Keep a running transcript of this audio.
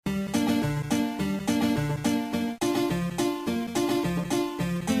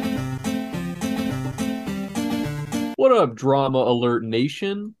What up, Drama Alert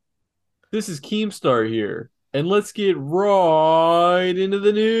Nation? This is Keemstar here, and let's get right into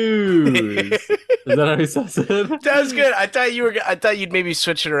the news. Is that how he says That was it? good. I thought you'd maybe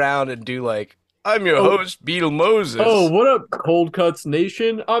switch it around and do like, I'm your Oh, host, Beetle oh, Moses. what up, Cold Cuts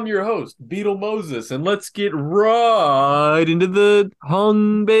Nation? I'm your host, Beetle Moses, and let's get right into the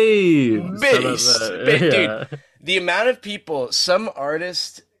Hung Babes. How about Dude, that? Yeah, the amount of people, some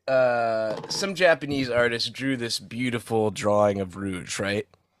Japanese artists drew this beautiful drawing of Rouge, right?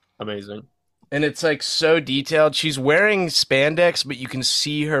 amazing. And it's like so detailed. She's wearing spandex, but you can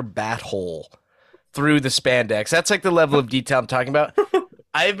see her bat hole through the spandex. That's like the level of detail I'm talking about.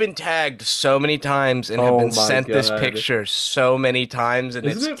 I've been tagged so many times and have Oh been my sent this God. picture so many times, and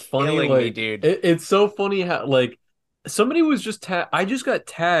Isn't it's it funny? killing me, Like dude. it's so funny how like somebody was just I just got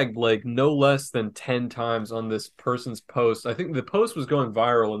tagged like no less than 10 times on this person's post. I think the post was going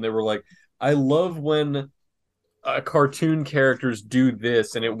viral and they were like, I love when cartoon characters do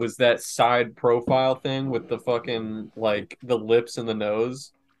this, and it was that side profile thing with the fucking like the lips and the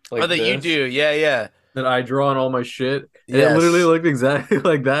nose Oh, like that you this do. Yeah, yeah. that I draw on all my shit. And it literally Yes. looked exactly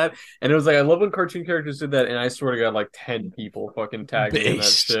like that. And it was like, I love when cartoon characters did that. And I swear to God, like 10 people fucking tagged me in that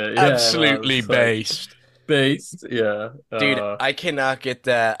Based. shit. Yeah. And I was Absolutely just like, based. based. Yeah. Dude, I cannot get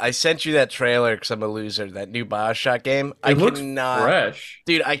that. I sent you that trailer because I'm a loser, that new Bioshock game. I It looks cannot. fresh.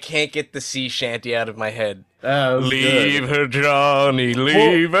 Dude, I can't get the sea shanty out of my head. That was Leave good. her, Johnny, Well,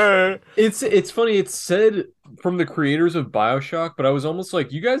 leave her. it's funny. It's said from the creators of BioShock, but I was almost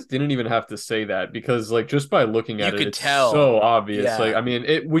like, you guys didn't even have to say that because like just by looking You at it, could it's tell. so obvious. Like, Yeah. I mean,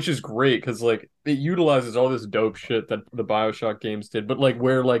 it which is great because like it utilizes all this dope shit that the BioShock games did, but like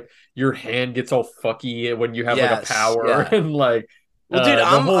where like your hand gets all fucky when you have like a Yes. power Yeah. and like Well, dude, the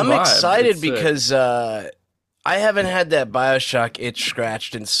I'm whole I'm vibe. excited It's sick. because I haven't had that BioShock itch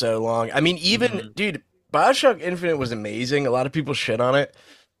scratched in so long. I mean, even Mhm. dude, BioShock Infinite was amazing. A lot of people shit on it.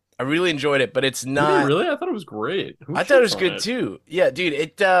 I really enjoyed it, but it's Did they not. really? I thought it was great. Who I thought it shits was on good it? too. Yeah, dude,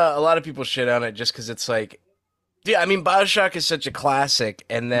 it a lot of people shit on it just because it's like, dude, I mean, BioShock is such a classic,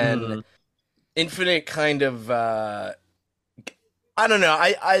 and then Mhm. Infinite kind of I don't know.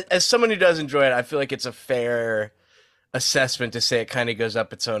 I as someone who does enjoy it, I feel like it's a fair assessment to say it kind of goes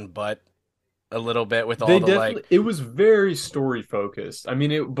up its own butt a little bit with They all the like. definitely it was very story focused. I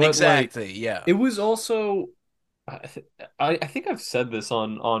mean it but like Exactly, yeah. it was also I think I've said this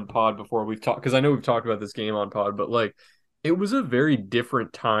on pod before we've talked because I know we've talked about this game on pod, but like it was a very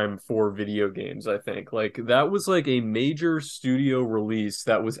different time for video games, I think. Like that was like a major studio release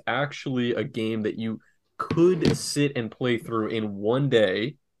that was actually a game that you could sit and play through in one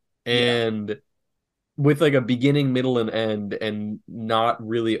day Yeah. and with like a beginning, middle, and end and not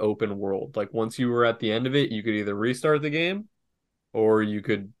really open world. Like once you were at the end of it, you could either restart the game or you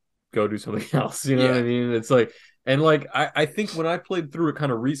could go do something else. You know what I Yeah. mean? It's like, and like I think when I played through it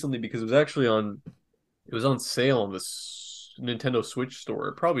kind of recently because it was on sale on this Nintendo Switch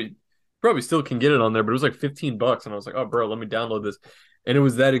store. Probably still can get it on there, but it was like $15 and I was like, "Oh, bro, let me download this." And it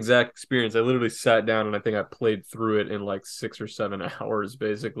was that exact experience. I literally sat down and I think I played through it in like 6 or 7 hours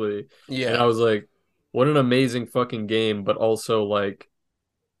basically. And I Yeah. was like, "What an amazing fucking game," but also like,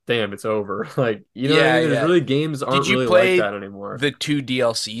 damn, it's over. Like, you know what I Yeah, mean? There's yeah. really games aren't Did you really like play that anymore. the two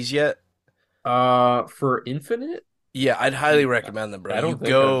DLCs yet? For Infinite? Yeah, I'd highly recommend them, bro. I don't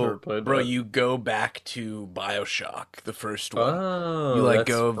think I've ever played that. You go back to BioShock, the first one. You Oh, like that's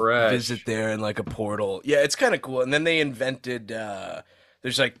go visit fresh. there in like a portal. Yeah, it's kind of cool. And then they invented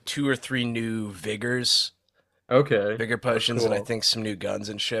there's like two or three new Okay, vigor that's potions, and I cool. think some new guns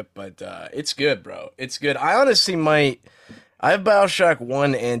and shit, but it's good, bro. It's good. I honestly might I have BioShock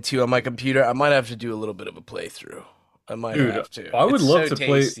 1 and 2 on my computer. I might have to do a little bit of a playthrough. I might Dude, have to. I would It's love so to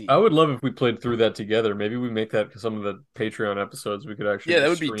play. I tasty. would love if we played through that together. Maybe we make that some of the Patreon episodes. We could actually Yeah, that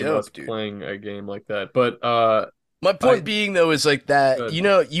just would be stream us dope, dude. playing a game like that. But My point I being though is like that, good.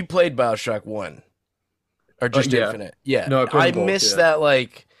 you played BioShock 1 or just Yeah. Infinite. Yeah. No, I played I them both. miss Yeah. that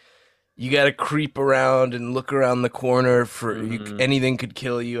like you got to creep around and look around the corner for Hmm. anything could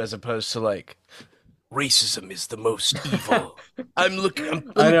kill you as opposed to like racism is the most evil. Let I me peek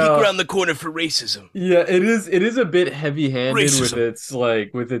know. around the corner for racism. Yeah, it is a bit heavy-handed with Racism. its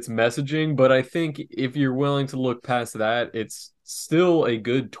like with its messaging, but I think if you're willing to look past that, it's still a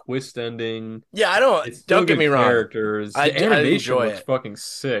good twist ending. Yeah, It's still don't get me good wrong. characters. The I animation enjoy looks it. fucking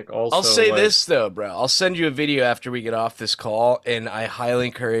sick. I'll Also, say like, this though, bro. I'll send you a video after we get off this call, and I highly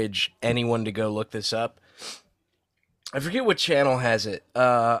encourage anyone to go look this up. I forget what channel has it.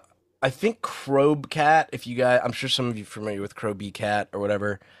 I think Crowbcat. If you guys, I'm sure some of you are familiar with Crowbcat or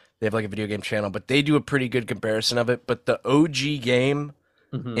whatever. They have like a video game channel, but they do a pretty good comparison of it. But the OG game,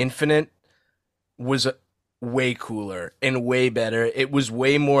 mhm. Infinite, was way cooler and way better. It was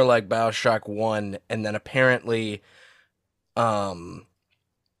way more like BioShock 1, and then apparently um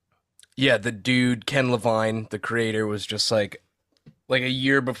yeah, the dude Ken Levine, the creator, was just like a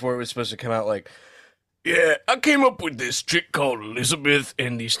year before it was supposed to come out, like, yeah, I came up with this chick called Elizabeth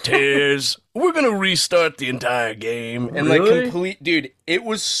and these tears. We're gonna restart the entire game. And like Really? complete dude, it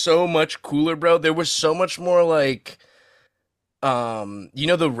was so much cooler, bro. There was so much more like you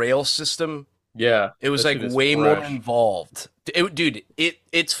know the rail system? Yeah, It was that like shit is way more fresh. involved.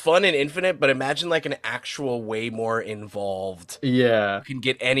 It's fun and infinite, but imagine like an actual way more involved. Yeah, You can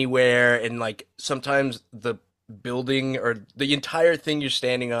get anywhere, and like sometimes the building or the entire thing you're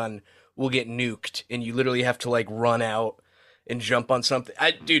standing on will get nuked, and you literally have to like run out and jump on something.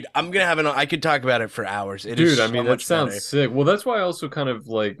 Dude, I'm gonna have an. I could talk about it for hours. It is dude, I so mean that much sounds better. sick. Well, that's why I also kind of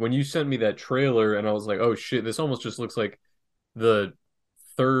like when you sent me that trailer and I was like, "Oh shit, this almost just looks like the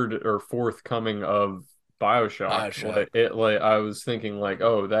third or fourth coming of BioShock." Bioshock. Like I was thinking like,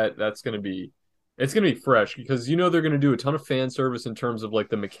 "Oh, that's going to be it's going to be fresh because you know they're going to do a ton of fan service in terms of like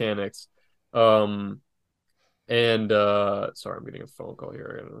the mechanics." Um and sorry, I'm getting a phone call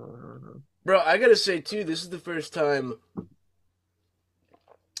here. Bro, I gotta say too, this is the first time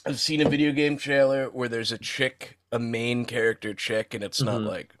I've seen a video game trailer where there's a chick, a main character chick, and it's not Mhm.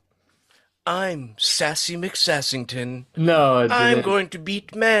 like, I'm Sassy McSassington. No, it I'm didn't. going to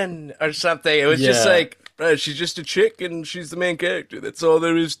beat men or something. It was just Yeah. like, she's just a chick and she's the main character. That's all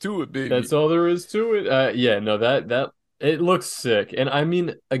there is to it, That's baby. all there is to it. Yeah, no, that it looks sick. And I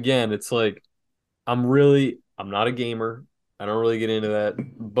mean, again, it's like I'm not a gamer. I don't really get into that.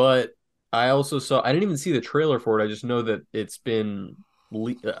 But I also saw I didn't even see the trailer for it. I just know that it's been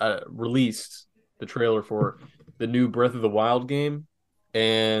released, the trailer for the new Breath of the Wild game.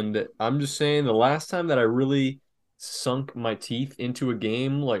 And I'm just saying the last time that I really sunk my teeth into a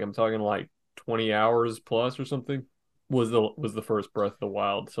game, like I'm talking like 20 hours plus or something, was the first Breath of the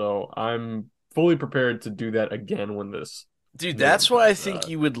Wild. So I'm fully prepared to do that again when this Dude, new one that's why I comes think out.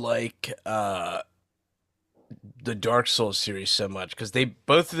 you would like the Dark Souls series so much because they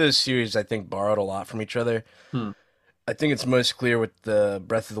both of those series I think borrowed a lot from each other. Hmm. I think it's most clear with the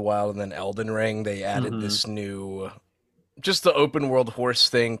Breath of the Wild and then Elden Ring. They added Hmm. this new, just the open world horse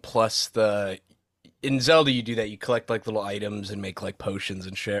thing plus the in Zelda you do that you collect like little items and make like potions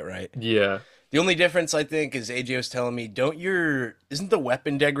and shit, right? Yeah, The only difference I think is AJ was telling me, don't your isn't the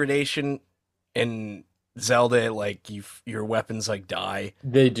weapon degradation in Zelda like your weapons like die?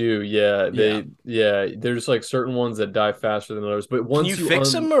 they do. Yeah, Yeah. there's like certain ones that die faster than others, but Can once you you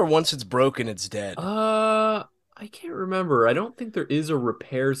fix them or once it's broken it's dead? I can't remember. I don't think there is a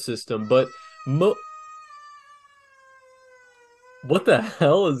repair system, but mo what the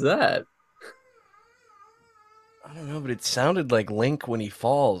hell is that? I don't know, but it sounded like Link when he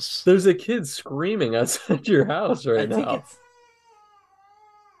falls. There's a kid screaming outside your house I right think now. it's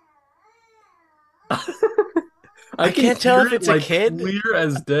I I can can't tell hear if it it's a like kid. clear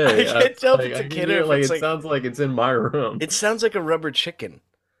as I day. can't tell if Like it's I a can kid or hear it if like it's it like sounds like it's in my room. it sounds like a rubber chicken.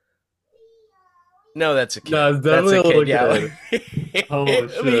 No, that's a No, kid. it's That's definitely a a little kid. Yeah. kid. Holy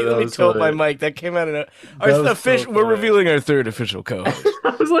shit, Let that me was tilt my funny. mic. That came out of our That was so official. We're funny. revealing our third official co-host,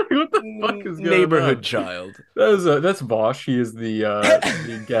 I was like, what the fuck is going neighborhood on? child. That's Vosh. He is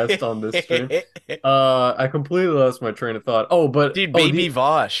the guest on this stream. I completely lost my train of thought. Oh, but Dude, oh baby the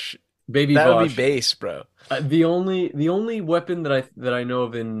Vosh. baby That would be Vosh. base, bro. The only weapon that I know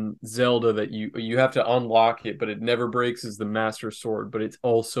of in Zelda that you have to unlock it, but it never breaks is the Master Sword. But it's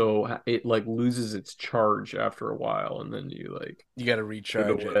also it like loses its charge after a while, and then you like You got to put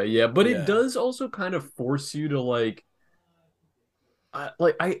it recharge it. away. Yeah, but it Yeah. does also kind of force you to like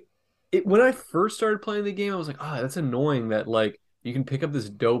it when I first started playing the game, I was like, that's annoying that like you can pick up this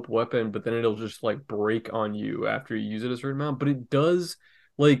dope weapon, but then it'll just like break on you after you use it a certain amount. But it does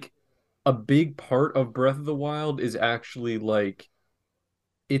like a big part of Breath of the Wild is actually like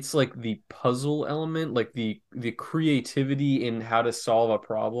it's like the puzzle element, like the creativity in how to solve a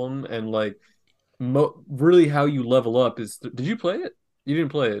problem, and like really how you level up is. Did you play it? You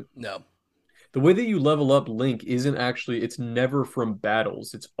didn't play it. No. The way that you level up Link isn't actually it's never from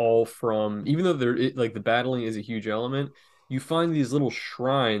battles. It's all from even though like the battling is a huge element, you find these little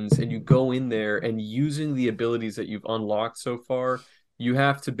shrines and you go in there and using the abilities that you've unlocked so far, you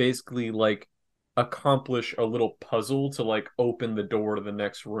have to basically like accomplish a little puzzle to like open the door to the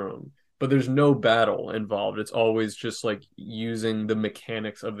next room. But there's no battle involved. It's always just like using the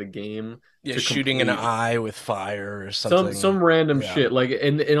mechanics of the game Yeah, to shooting an complete eye with fire or some something. random Yeah. shit like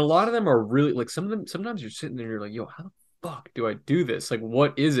and a lot of them are really like some of them sometimes you're sitting there and you're like yo how the fuck do I do this like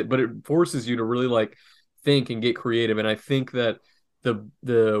what is it but it forces you to really like think and get creative and I think that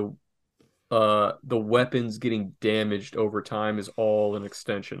the the weapons getting damaged over time is all an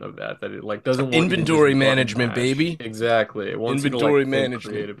extension of that. That it like doesn't want you to Inventory just button management, mash. baby. Exactly. It wants you to like Inventory think management.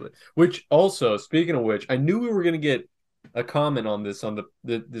 creatively. Which also, speaking of which, I knew we were gonna get a comment on this on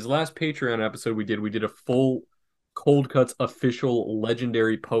this last Patreon episode we did. We did a full Cold Cuts official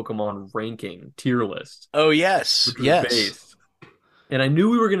legendary Pokemon ranking tier list, Oh yes, which was yes. based. And I knew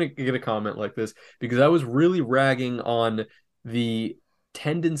we were going to get a comment like this because I was really ragging on the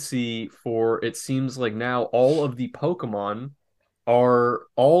tendency for it seems like now all of the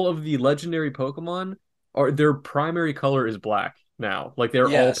legendary Pokemon are their primary color is black now. Like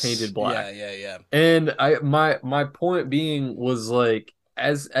they're all Yes. painted Yeah, black. yeah, yeah. And my point being was like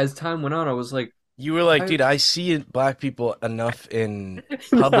as time went on, I was like, You were like, why dude, I see black people enough in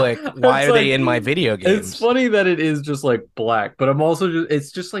public. Why it's are they like in my video it's games? funny that it is just like black, but I'm also just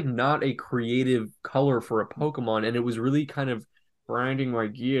it's just like not a creative color for a Pokemon, and it was really kind of grinding my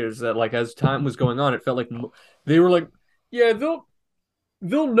gears that like as time was going on, it felt like they were like, yeah, they'll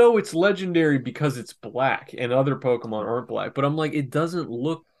know it's legendary because it's black, and other Pokemon aren't black. But I'm like, it doesn't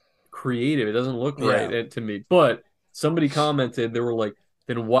look creative, it doesn't look right Yeah. to me. But somebody commented, they were like,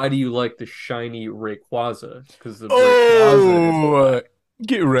 then why do you like the shiny Rayquaza? Because the Rayquaza is Oh, black.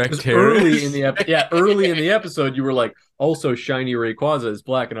 get wrecked, Because early in Harris. early in the episode, you were like, also shiny Rayquaza is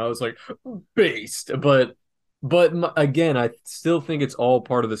black, and I was like, based. But again, I still think it's all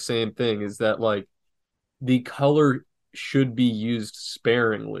part of the same thing. Is that like the color should be used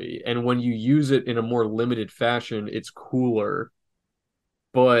sparingly, and when you use it in a more limited fashion, it's cooler.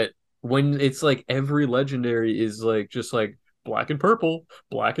 But when it's like every legendary is like just like black and purple,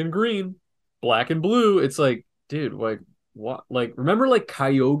 black and green, black and blue, it's like, dude, like what? Like remember like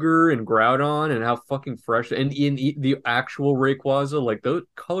Kyogre and Groudon and how fucking fresh and in the actual Rayquaza, like the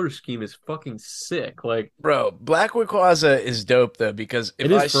color scheme is fucking sick. Like Bro, Black Rayquaza is dope though because it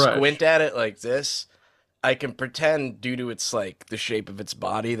if is I squint fresh. at it like this, I can pretend due to its like the shape of its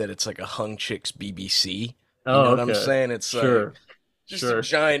body that it's like a hung chick's BBC. You know Oh, what I'm okay. saying? It's like Sure. just a Sure.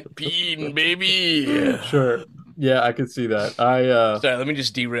 giant bean, baby. Sure. Yeah, I could see that. Sorry, let me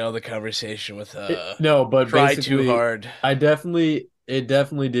just derail the conversation with No, but try too basically, hard. it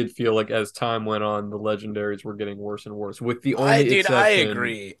definitely did feel like as time went on, the legendaries were getting worse and worse. With I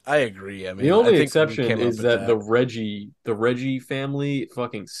agree. I agree. I the mean, I only think we exception came up is with that that. The Reggie family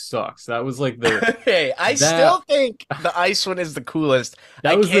fucking sucks. That was like the Hey, I that still think the ice one is the coolest.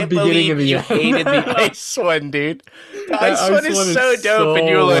 I that was the can't beginning of believe the you end. hated the ice one, dude. The That ice one ice is one is so dope, and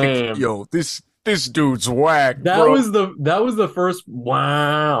you were so like, lame. "Yo, this dude's whack, bro." That was the first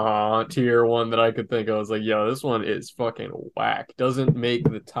wow tier one that I could think of. I was like, yo, this one is fucking whack. Doesn't make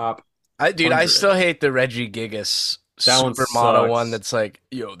the top Dude, I 100. still hate the Reggie Gigas That one supermono one. sucks. That's like,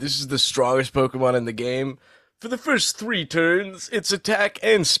 "Yo, this is the strongest Pokemon in the game." For the first 3 turns, its attack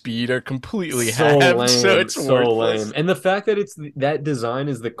and speed are completely halved, so it's So lame. worthless. And the fact that that design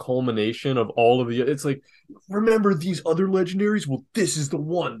is the culmination of all of the it's like remember these other legendaries? Well, this is the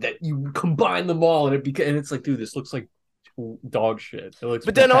one that you combine them all and it's like, dude, this looks like dog shit. It looks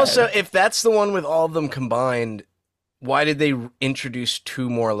But then also, bad. if that's the one with all of them combined, why did they introduce 2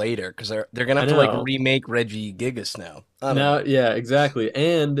 more later? Because they're gonna I have to like know. remake Reggie Gigas now. I don't Now, know. yeah, exactly.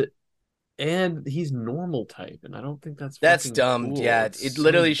 And he's normal type, and I don't think that's That's fucking dumb. cool. Yeah, It's it so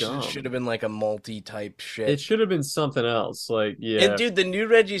literally should have dumb. been like a multi-type It shit. should have been something else. Like, And yeah. dude, the new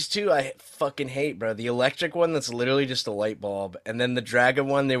Reggies too, I fucking hate, bro. The electric one that's literally just a light bulb, and then the dragon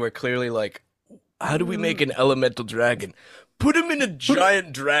one, they were clearly like, "How do we make Mm, an elemental dragon? Put him in a Put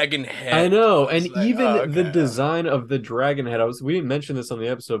giant dragon I head." I know, and was like, even "Oh, the okay." design of the dragon head, we didn't mention this on the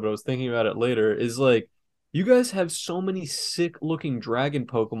episode, but I was thinking about it later, is like you guys have so many sick looking dragon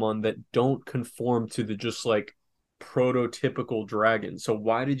Pokemon that don't conform to the just like prototypical dragon. So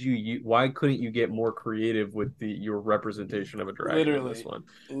why couldn't you get more creative with the your representation of a dragon in this Literally, one?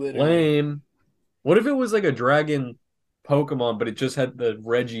 literally. Lame. What if it was like a dragon Pokemon, but it just had the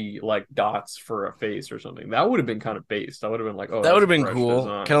Reggie like dots for a face or something? That would have been kind of based. I would have been like, oh, That would that's have a been fresh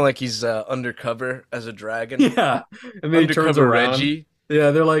cool. Kind of design. like he's undercover as a dragon. Yeah. And then he turns Undercover around. Reggie.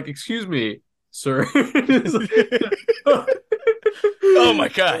 Yeah, they're like, excuse me, sir. Oh my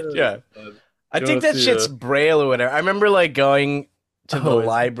god, yeah. I You think want to that see shit's a Braille or whatever. I remember like going to the oh, is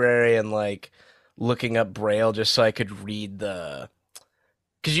library and like looking up Braille just so I could read the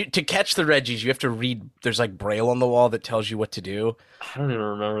because you to catch the Reggies you have to read. There's like Braille on the wall that tells you what to do. I don't even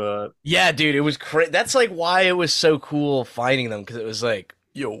remember Yeah, dude, it was That's like why it was so cool finding them because it was like,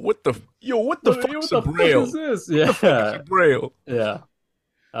 what the what fuck's a the fuck is Braille? this? What the fuck is a Yeah. Braille? Yeah.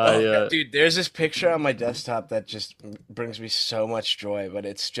 Oh I god, dude, there's this picture on my desktop that just brings me so much joy, but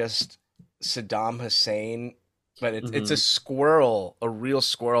it's just Saddam Hussein but it's a Hmm. squirrel, a real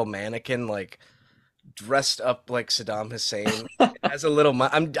squirrel mannequin, like dressed up like Saddam Hussein. It has a little.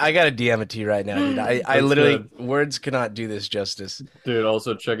 I gotta DM it to you right now, dude. I That's literally good. words cannot do this justice. Dude,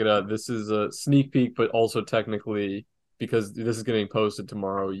 also check it out. This is a sneak peek, but also technically, because this is getting posted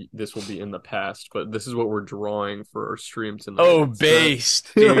tomorrow, this will be in the past. But this is what we're drawing for our stream tonight. Oh, It's that.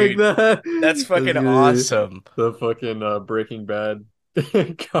 based, You like dude. that? That's That's fucking gonna be awesome. the fucking Breaking Bad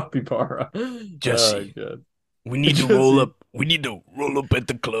capybara. Oh Jesse, god. we need to roll Jesse. up. We need to roll up at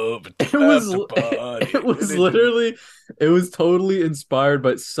the club at It the was after party. it was literally it was totally inspired,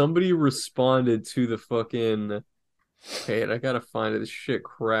 but somebody responded to the fucking. Okay, I gotta find it. This shit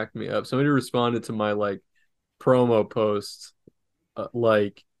cracked me up. Somebody responded to my like promo post,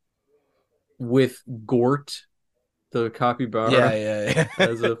 like with Gort, the Yeah, capybara, yeah,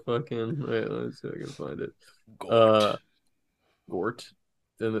 as yeah. a fucking. Wait, let me see if I can find it. Gort. Uh, Gort.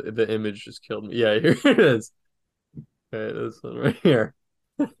 The image just killed me. Yeah, here it is. Okay, this one right here.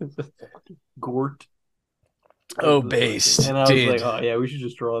 Gort. Oh, And based, I was like, dude. oh yeah, we should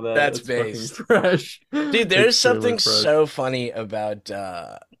just draw that. That's That's fucking based. fresh. Dude, there's Extremely something fresh. so funny about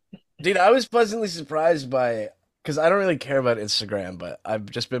dude, I was pleasantly surprised by because I don't really care about Instagram, but I've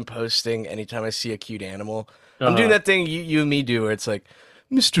just been posting anytime I see a cute animal. I'm doing Uh-huh. that thing you and me do where it's like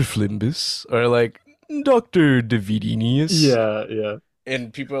Mr. Flimbus or like Dr. Davidinius, Yeah, yeah.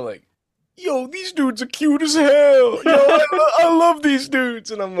 and people are like, "Yo, these dudes are cute as hell. Yo, I love these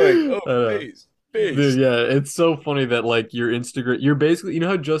dudes." And I'm like, "Oh, Uh, face, Dude, face." yeah, it's so funny that like your Instagram, you're basically, you know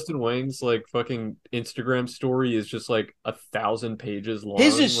how Justin Wang's like fucking Instagram story is just like 1,000 pages His long?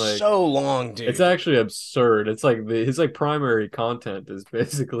 is Like, so long, it's dude. actually absurd. It's like his like primary content is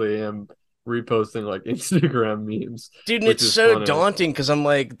basically him reposting like Instagram memes, Dude, and which it's is so funny. daunting because I'm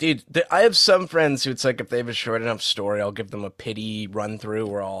like, dude, I have some friends who it's like if they have a short enough story, I'll give them a pity run through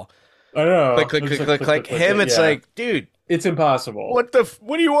where I'll I click, know. click, It's click, like click, click, click. click, click. Him, it's Yeah, like, dude, it's impossible. what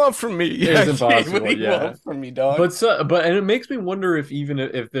do you want from me? It is Yeah, dude, what do impossible. you Yeah. want from me, dog? But and it makes me wonder if even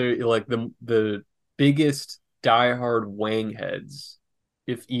if they're like the biggest diehard Wang heads,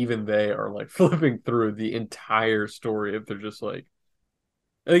 if even they are like flipping through the entire story, if they're just like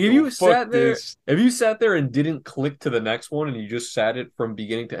Yo, fuck this. if you sat there and didn't click to the next one and you just sat it from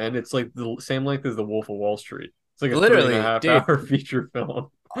beginning to end, it's like the same length as The Wolf of Wall Street. It's like a three and a Literally, half dude. hour feature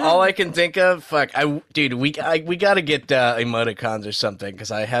film. All I can think of, fuck, dude, we gotta get emoticons or something because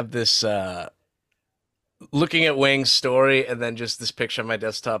I have this looking at Wang's story and then just this picture on my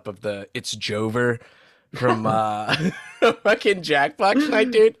desktop of the it's Jover from fucking Jackbox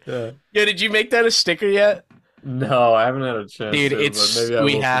Night, dude. Yeah. Yo, did you make that a sticker yet? No, I haven't had a chance Dude, to, but it's maybe I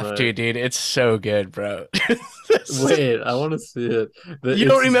we will have tonight. to, dude. It's so good, bro. Wait, I want to see it. You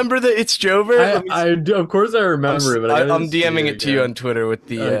don't remember the it's Jover? Let me I do, of course I remember it, but I gotta I'm just see DMing it it to you again. on Twitter with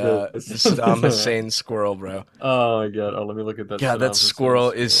Okay. the Saddam Hussein squirrel, bro. Oh my God. Oh, let me look at that God, that Saddam Hussein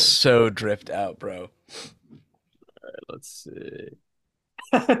squirrel is scroll. so dripped out, bro. Let's see.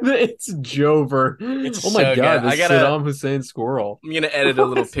 It's Jover. It's Oh my so good. God, this Saddam Hussein squirrel. I'm gonna edit a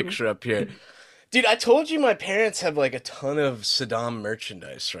little picture up here. Dude, I told you my parents have like a ton of Saddam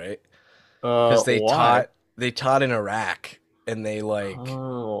merchandise, right? Because Why? they taught in Iraq and they like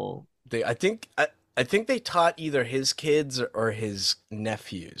Oh, they I think they taught either his kids or his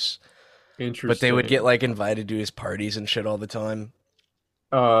nephews. But they would get interesting. like invited to his parties and shit all the time.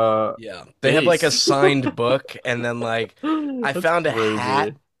 Uh, Yeah. They have like a Based. signed book and then like I That's found a hat.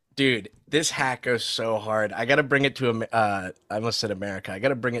 crazy. Dude, this hat goes so hard. I got to bring it to I almost said America. I got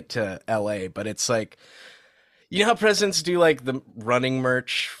to bring it to LA, but it's like you know how presidents do like the running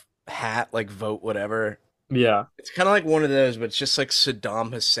merch hat like vote whatever. Yeah. It's kind of like one of those, but it's just like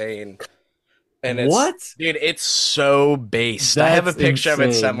Saddam Hussein. And it's, What? dude, it's so based. I have a That's picture of it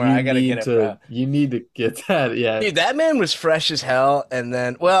insane. somewhere. I gotta get it, bro. You need to get that. Yeah. Dude, that man was fresh as hell. And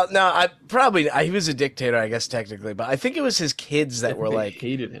then, well, no, he was a dictator, I guess, technically, but I think it was his kids I that think were they like,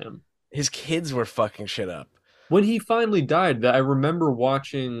 hated him. his kids were fucking shit up. When he finally died, I remember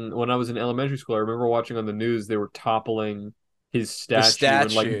watching when I was in elementary school. I remember watching on the news they were toppling his The statue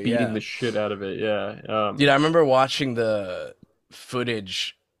and statue, like beating yeah. the shit out of it. Yeah. Dude, I remember watching the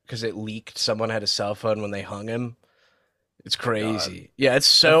footage because it leaked. Someone had a cell phone when they hung him. It's Oh my God. crazy. Yeah, it's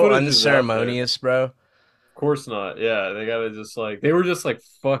That so footage is out there. unceremonious, bro. Of course not. Yeah, they gotta just like they were just like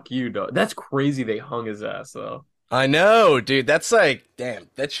fuck you, dog. That's crazy. They hung his ass though. I know, dude. That's like, damn,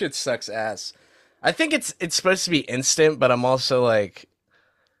 that shit sucks ass. I think it's supposed to be instant, but I'm also like,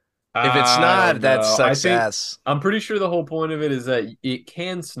 If it's I not, don't that know. sucks ass. I'm pretty sure the whole point of it is that it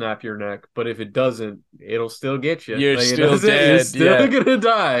can snap your neck, but if it doesn't, it'll still get you. You're Like it still doesn't, you're dead. still Yeah. gonna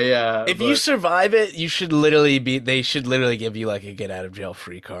die. Yeah, If you but survive it, you should literally be. They should literally give you like a get out of jail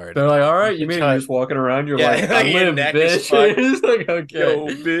free card. they're like, all You right, you can made it. You're cut. just walking around. You're Yeah, like, I like your lived, neck is bitch. fucked. It's like okay, Yo,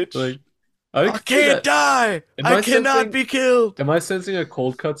 bitch. like I I think for can't that. die. Am I I cannot sensing? be killed. Am I sensing a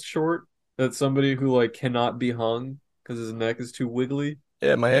cold cuts short? That somebody who like cannot be hung because his neck is too wiggly.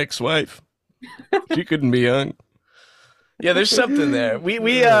 Yeah, my ex-wife. She couldn't be young. Yeah, there's something there. Oh,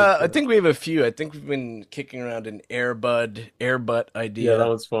 I God. think we have a few. I think we've been kicking around an airbutt Yeah, that idea.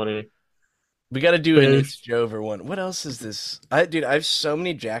 one's funny. We got to do an It's Based, Jover one. What else is this? Dude, I have so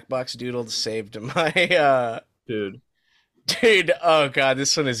many Jackbox doodles saved to my dude. dude, oh god,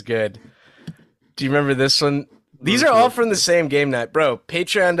 this one is good. Do you remember this one? Let These me are see all what. from the same game night, bro.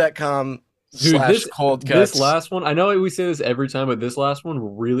 Patreon.com Dude, slash cold this cuts. last one, I know we say this every time, but this last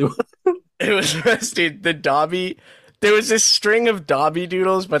one really It was dude, the Dobby. There was this string of Dobby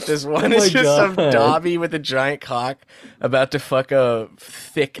doodles, but this Oh one my is just some God. Dobby with a giant cock about to fuck a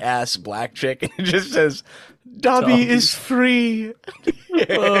thick ass black chick, and it just says, "Dobby Dobby. is free."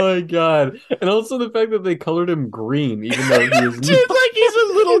 Oh my God. And also the fact that they colored him green, even though he is Dude, not, like he's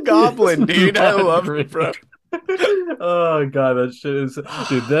a little he is goblin, dude. I not love it, green. bro. Oh God, that shit is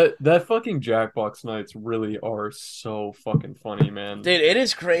dude, that fucking Jackbox nights really are so fucking funny, man. Dude, it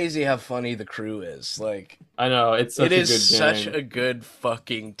is crazy how funny the crew is. Like, I know, it's it such a is good such gang. a good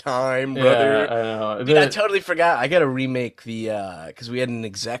fucking time, Yeah, brother. I know. Dude, I totally forgot. I gotta remake the because we had an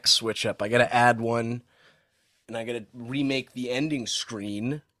exec switch up. I gotta add one, and I gotta remake the ending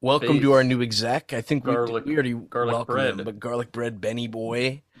screen. Welcome to our Base new exec. I think garlic we already garlic welcomed him, bread. but garlic bread Benny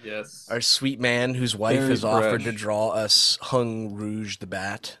boy, Yes. our sweet man whose wife Very has offered to fresh. draw us Hung Rouge the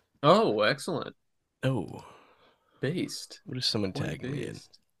Bat. Oh, excellent. Oh, Based. what is someone Boy tagging me in?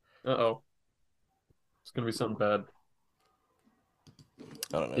 based. Uh-oh. It's gonna be something bad.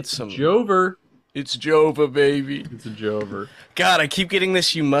 I don't know. It's It's some. Jover. It's Jova, baby. It's a Jover. God, I keep getting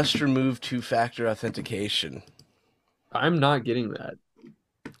this. You must remove two-factor authentication. I'm not getting that.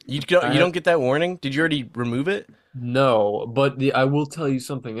 You don't get that warning? Did you already remove it? No, but I will tell you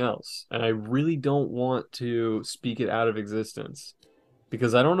something else, and I really don't want to speak it out of existence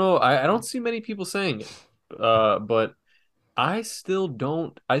because I don't know. I don't see many people saying it. But I still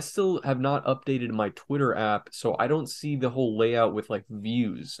have not updated my Twitter app, so I don't see the whole layout with like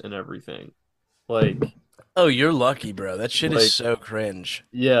views and everything. Like, Oh, you're lucky, bro. That shit is like so cringe.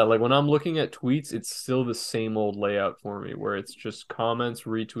 Yeah, like when I'm looking at tweets, it's still the same old layout for me where it's just comments,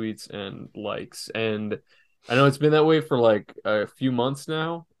 retweets, and likes. And I know it's been that way for like a few months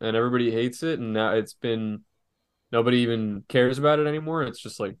now, and everybody hates it. And now it's been nobody even cares about it anymore. It's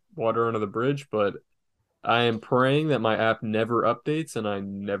just like water under the bridge. But I am praying that my app never updates and I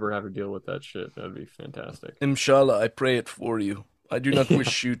never have to deal with that shit. That'd be fantastic. Inshallah, I pray it for you. I do not Yeah,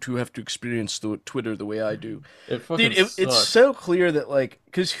 wish you to have to experience the Twitter the way I do. it Dude, fucking it's sucks. so clear that, like,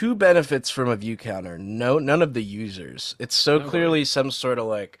 because who benefits from a view counter? No, none of the users. It's so Nobody. clearly some sort of,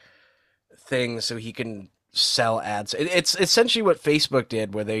 like, thing so he can sell ads. It's essentially what Facebook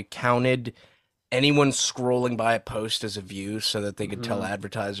did, where they counted anyone scrolling by a post as a view so that they could tell Hmm.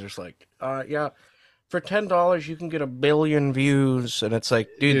 advertisers, like, yeah, for $10 you can get 1 billion views, and it's like,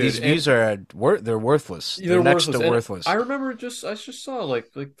 dude, these Dude, and views are they're worthless. They're they're next to worthless. And worthless. I remember I just saw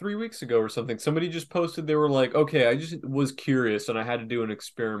like 3 weeks ago or something. Somebody just posted they were like, okay, I just was curious and I had to do an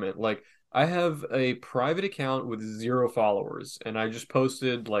experiment. Like I have a private account with 0 followers, and I just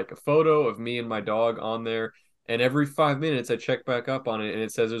posted like a photo of me and my dog on there. And every 5 minutes I check back up on it and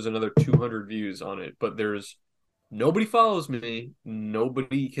it says there's another 200 views on it. But there's nobody follows me.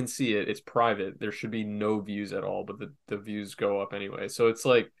 Nobody can see it. It's private. There should be no views at all, but the views go up anyway. So it's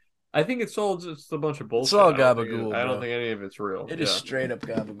like I think it's all just a bunch of It's bullshit. all gabagool, I don't bro. think any of it's real. It is Yeah. straight up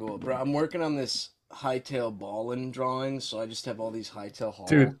gabagool, bro. I'm working on this hightail ballin drawing, so I just have all these hightail Hall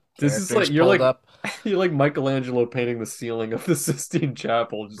Dude, this is like characters pulled up. you're like Michelangelo painting the ceiling of the Sistine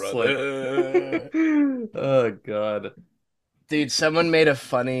Chapel, just like Brother. oh God. Dude, someone made a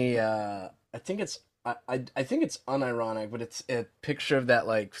funny I think it's I think it's unironic, but it's a picture of that,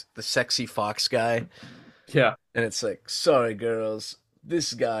 like, the sexy fox guy, Yeah. and it's like, sorry girls,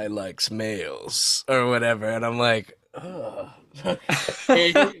 this guy likes males or whatever, and I'm like, ugh.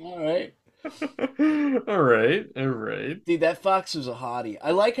 Okay, all right. All right. All right. Dude, that fox was a hottie.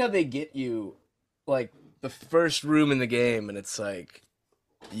 I like how they get you, like, the first room in the game, and it's like,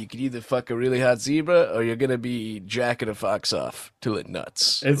 you could either fuck a really hot zebra or you're gonna be jacking a fox off till it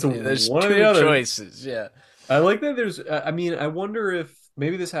nuts. It's There's one or two the other. choices. Yeah. I like that there's I mean, I wonder if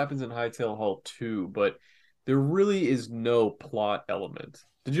maybe this happens in Hightail Hall too, but there really is no plot element.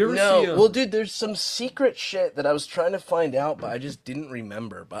 Did you ever see No, well, dude, there's some secret shit that I was trying to find out, but I just didn't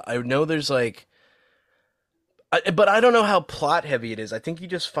remember. But I know there's like, but I don't know how plot heavy it is. I think you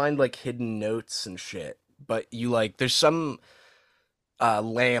just find like hidden notes and shit. But you like, there's some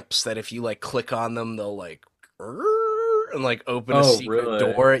lamps that if you like click on them, they'll like and like open a Oh, secret really?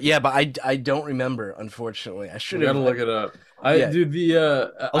 door. Yeah, but I don't remember. Unfortunately, I should We gotta have. look it up. I Yeah, dude,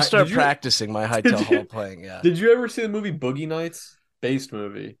 I'll did start you practicing my did Hightail Hall you playing. Yeah. did you ever see the movie Boogie Nights? Based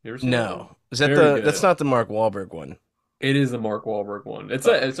movie. You ever seen that one? No, is that Very the? That's good. not the Mark Wahlberg one. It is the Mark Wahlberg one. Oh,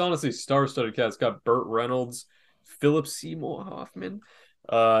 It's honestly star-studded cast. It's got Burt Reynolds, Philip Seymour Hoffman,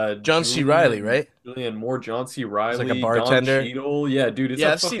 John C. Riley, right? Julianne Moore, John C. It's like a Riley, Don bartender. Cheadle. Yeah, dude, it's Yeah,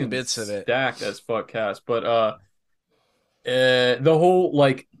 a I've seen fucking bits of it. stacked as fuck cast. But the whole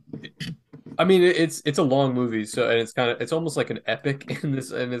like I mean it's a long movie, so and it's almost like an epic in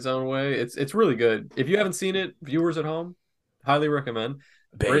this in its own way. It's really good. If you haven't seen it, viewers at home, highly recommend.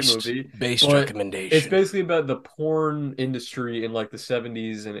 Great Based movie. based But it's recommendation. basically about the porn industry in like the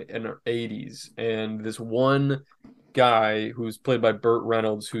 70s and 80s. And this one guy who's played by Burt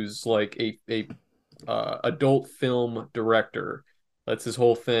Reynolds, who's like a adult film director. That's his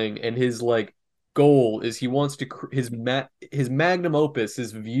whole thing. And his like goal is he wants to his magnum opus,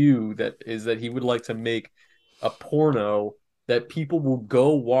 his view that is that he would like to make a porno that people will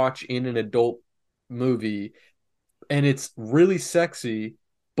go watch in an adult movie, and it's really sexy,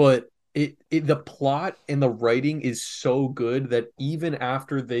 but the plot and the writing is so good that even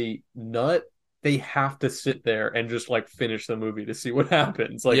after they nut, they have to sit there and just like finish the movie to see what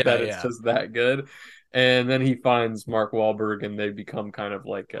happens. Like Yeah, that, it's yeah. just that good. And then he finds Mark Wahlberg, and they become kind of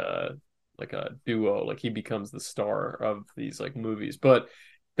like a duo. Like he becomes the star of these like movies. But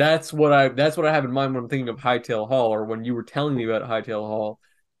that's what I have in mind when I'm thinking of Hightail Hall, or when you were telling me about Hightail Hall.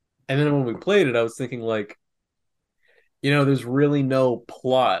 And then when we played it, I was thinking like, there's really no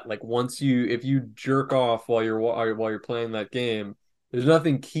plot. Like once if you jerk off while you're playing that game, there's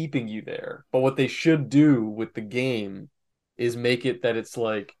nothing keeping you there. But what they should do with the game is make it that it's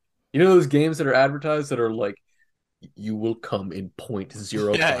like, those games that are advertised that are like, you will come in point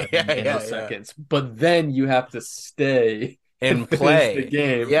zero Yeah, 0.05 yeah, yeah, yeah. nanoseconds, but then you have to stay and And finish the play.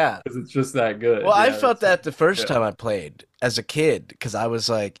 game Yeah. because it's just that Well, good. I Yeah, felt that's that the first yeah, time I played as a kid because I was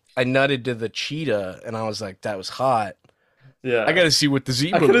like, I nutted to the cheetah and I was like, that was hot. I yeah. got to see what the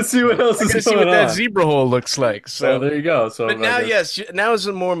I zebra gotta looks see what like. else I is got to see going what that on. zebra hole looks like. Oh, So, there you go. So but I now, guess yes, now as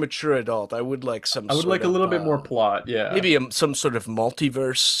a more mature adult, I would like some I would sort like a of little bit more plot. Yeah. maybe some sort of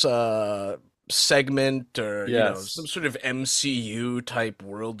multiverse segment or some Yes. sort of MCU type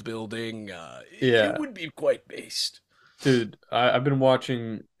world building. It Yeah. would be quite based. Dude, I've been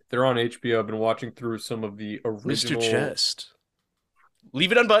watching, they're on HBO. I've been watching through some of the Mr. original. Chest.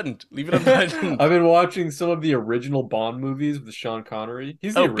 Leave it unbuttoned. Leave it I've unbuttoned. been watching some of the original Bond movies with Sean Connery.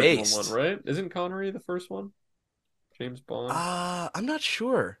 He's the Oh, original one, based. right? Isn't Connery the first one? James Bond? I'm not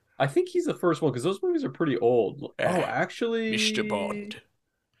sure. I think he's the first one because those movies are pretty old. Oh, Mr. actually, Bond,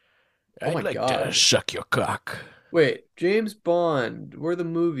 oh I'd my like to God. suck your cock. Wait, James Bond, where are the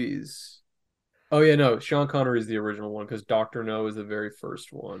movies? Oh yeah, no, Sean Connery is the original one because Doctor No is the very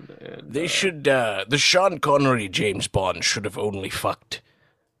first one, and They should, the Sean Connery James Bond should have only fucked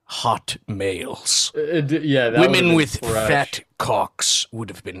hot males. yeah, that would have Women been with fresh. fat cocks would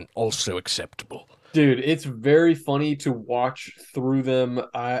have been also acceptable. Dude, it's very funny to watch through them.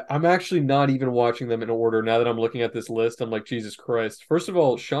 I'm actually not even watching them in order now that I'm looking at this list. I'm like, Jesus Christ. First of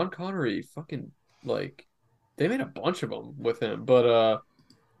all, Sean Connery, fucking like, they made a bunch of them with him. But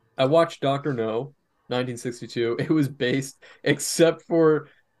I watched Doctor No, 1962. It was based, except for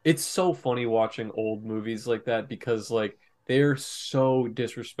it's so funny watching old movies like that because like they're so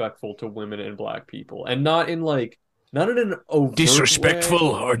disrespectful to women and black people, and not in an overt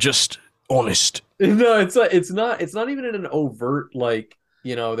Disrespectful way. or just honest? No, it's not even in an overt like,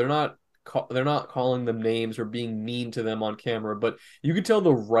 they're not calling them names or being mean to them on camera, but you could tell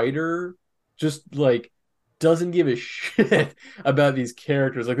the writer just like doesn't give a shit about these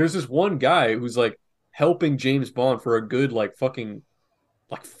characters. Like there's this one guy who's like helping James Bond for a good like fucking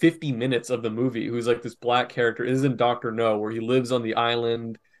like 50 minutes of the movie, who's like this black character. Is in Doctor No, where he lives on the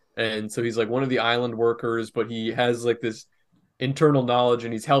island, and so he's like one of the island workers, but he has like this internal knowledge,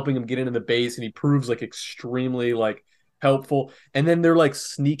 and he's helping him get into the base, and he proves like extremely like helpful. And then they're like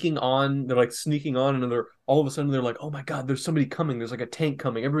sneaking on, and they're all of a sudden they're like, oh my God, there's somebody coming, there's like a tank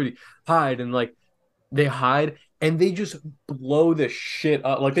coming, everybody hide. And like they hide, and they just blow the shit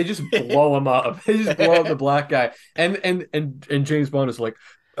up. Like they just blow him up. They just blow up the black guy. And James Bond is like,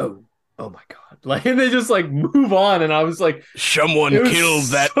 oh, oh my God. Like, and they just like move on. And I was like, it Someone was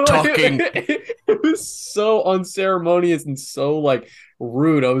killed that so, talking. it was so unceremonious and so like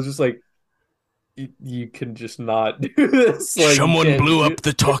rude. I was just like, you can just not do this. Like, you Someone can't blew do, up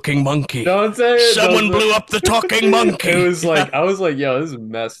the talking monkey. don't say it. Don't Someone say blew up the talking it. It monkey. was like, I was like, yo, this is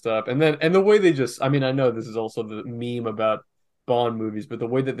messed up. And the way they just, I mean, I know this is also the meme about Bond movies, but the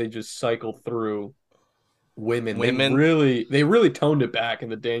way that they just cycle through women, Women. they really toned it back in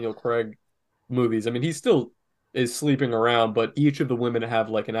the Daniel Craig movies. I mean, he still is sleeping around, but each of the women have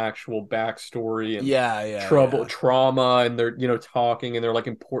like an actual backstory and Yeah, yeah, trouble, yeah. trauma, and they're, talking, and they're like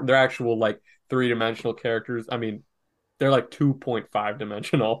important. They're actual like three-dimensional characters. I mean, they're like 2.5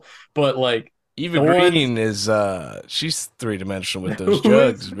 dimensional, but like Eva the ones Green is she's three dimensional with those who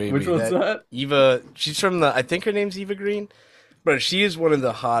is jugs, which baby. one's That that? Eva, she's from the, I think her name's Eva Green, but she is one of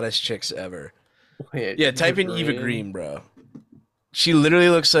the hottest chicks ever. Wait, Yeah, Eva type in Eva Green. Green, bro. She literally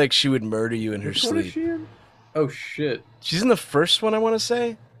looks like she would murder you in her Which one is sleep. she in? Oh shit. She's in the first one, I want to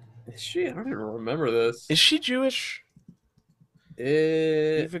say. Is she? I don't even remember this. Is she Jewish?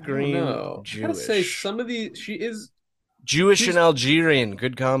 Eva I don't Green, know. I gotta say, Jewish. some of these, Jewish and she's Algerian,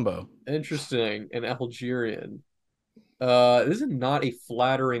 good combo. interesting and Algerian. This is not a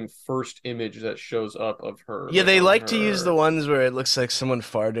flattering first image that shows up of her, Yeah, like they on like to use the her. ones where it looks like someone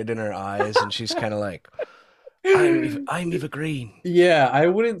farted in her eyes, and she's kind of like, I'm Eva Green." Yeah, I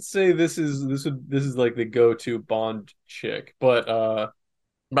wouldn't say this is like the go-to Bond chick, But I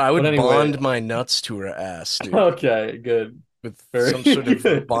but would anyway, bond my nuts to her ass, dude, okay, good, with very some sort of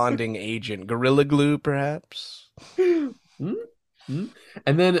good. bonding agent, Gorilla Glue, perhaps. Hmm? Hmm?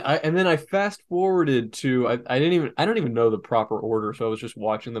 And then I fast forwarded to I don't even know the proper order, so I was just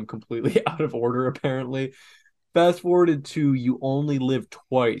watching them completely out of order apparently. Fast forwarded to You Only Live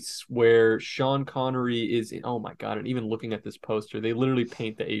Twice, where Sean Connery is in, oh my God, and even looking at this poster, they literally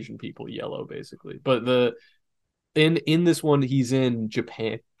paint the Asian people yellow basically. But the in this one he's in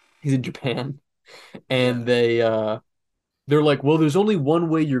Japan. He's in Japan, Yeah. and they're like, well, there's only one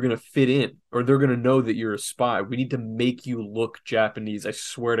way you're gonna fit in, or they're gonna know that you're a spy. We need to make you look Japanese. I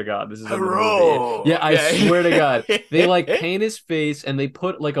swear to God, this is in the movie. Yeah, Hello. I swear to God. They like Yeah. paint his face and they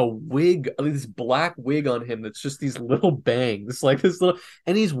put like a wig, like this black wig on him that's just these little bangs, like this little,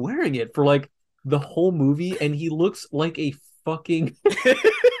 and he's wearing it for like the whole movie, and he looks like a fucking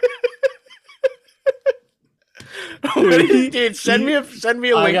dude. Dude, He send me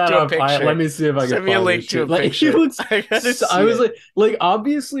a I link to a gotta find. Let picture. me see if I can Send me a find link this to a shit. Like he picture. looks. I gotta I see was it. like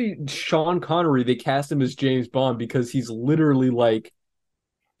obviously Sean Connery. They cast him as James Bond because he's literally like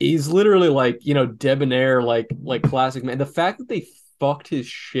debonair, like classic man. The fact that they fucked his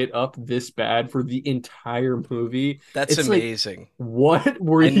shit up this bad for the entire movie, That's it's like, amazing. what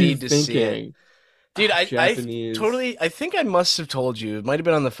were I you need to see it. thinking? Dude, I Japanese. totally, I think I must have told you. It might have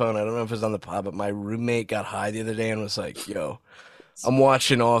been on the phone. I don't know if it was on the pod, but my roommate got high the other day and was like, yo, I'm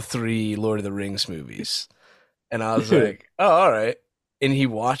watching all three Lord of the Rings movies. And I was Dude, like, oh, all right. And he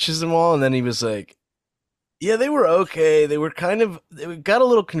watches them all, and then he was like, yeah, they were okay. They got a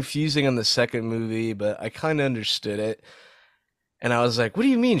little confusing on the second movie, but I kind of understood it. And I was like, what do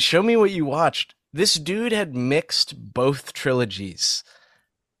you mean? Show me what you watched. This dude had mixed both trilogies.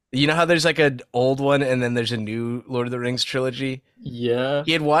 You know how there's like an old one and then there's a new Lord of the Rings trilogy? yeah.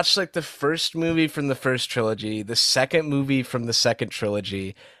 He had watched like the first movie from the first trilogy, the second movie from the second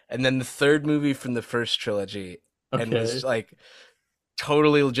trilogy, and then the third movie from the first trilogy, and was Okay, like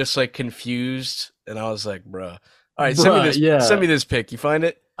totally just like confused. And I was like, bruh. All right, bruh. send Yeah. me this pic. You find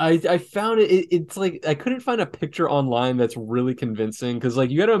it? I found it's like I couldn't find a picture online that's really convincing because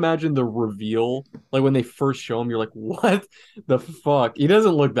like you got to imagine the reveal like when they first show him you're like what the fuck, he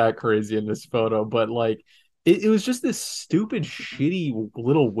doesn't look that crazy in this photo, but like it was just this stupid shitty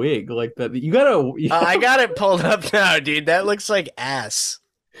little wig like that you gotta, I got it pulled up now, dude. That looks like ass.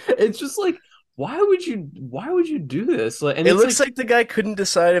 it's just like why would you do this like, and It it's looks like, like the guy couldn't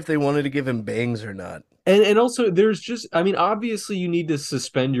decide if they wanted to give him bangs or not. and also there's just, I mean, obviously you need to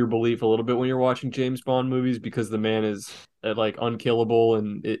suspend your belief a little bit when you're watching James Bond movies because the man is like unkillable,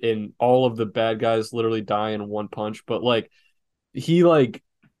 and all of the bad guys literally die in one punch. But like he like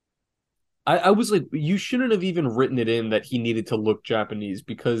I was like, you shouldn't have even written it in that he needed to look Japanese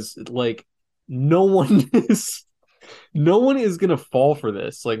because like no one is no one is gonna fall for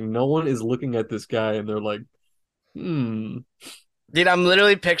this. Like no one is looking at this guy and they're like, hmm. Dude, I'm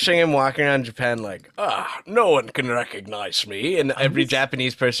literally picturing him walking around Japan like, no one can recognize me. And I every just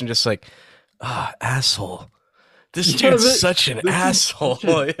Japanese person just like, asshole. This yeah, dude's such an this dude's asshole. such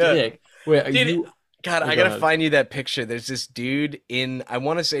a Yeah. dick. Wait, Dude, God, oh, I go gotta ahead. find you that picture. There's this dude in, I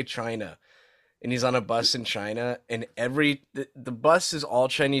want to say China, and he's on a bus in China, and the bus is all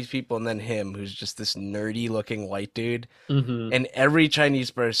Chinese people, and then him, who's just this nerdy looking white dude, Hmm. and every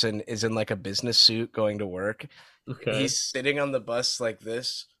Chinese person is in like a business suit going to work. Okay. He's sitting on the bus like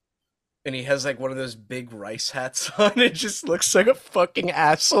this, and he has like one of those big rice hats on. It just looks like a fucking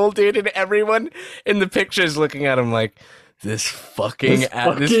asshole, dude. And everyone in the picture is looking at him like This this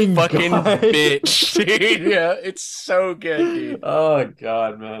fucking fucking guy. bitch, dude. Yeah, it's so good, dude. Oh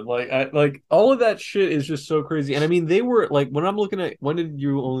God, man! Like all of that shit is just so crazy. And I mean, they were like when I'm looking at when did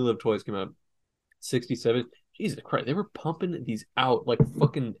You Only Live Twice come out? 67. Jesus Christ, they were pumping these out like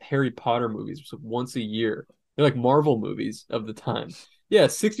fucking Harry Potter movies once a year. They're like Marvel movies of the time. Yeah,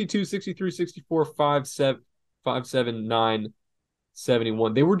 62, 63, 64, 5, 7, 5, 7, 9,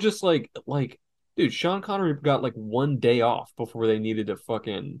 71. They were just like dude, Sean Connery got like one day off before they needed to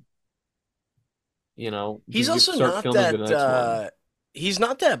fucking, He's also start not filming the that next one. he's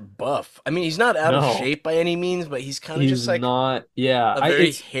not that buff. I mean, he's not out of No, shape by any means, but he's kind of he's just like not. Yeah, a I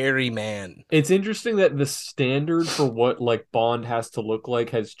very hairy man. it's interesting that the standard for what like Bond has to look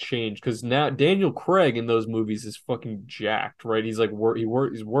like has changed because now Daniel Craig in those movies is fucking jacked, right? He's like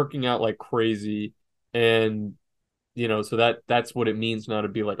he's working out like crazy, and so that's what it means now to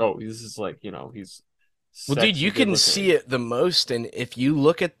be like, oh, this is like he's Well, dude, sexy, you good can see looking. it the most, and if you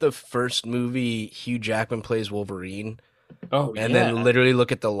look at the first movie, Hugh Jackman plays Wolverine, Oh and then yeah, literally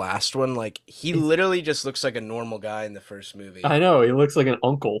look at the last one, like he it's literally just looks like a normal guy in the first movie. I know he looks like an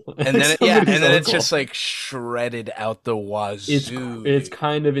uncle, And like then yeah, somebody's and then it's uncle. just like shredded out the wazoo, It's dude.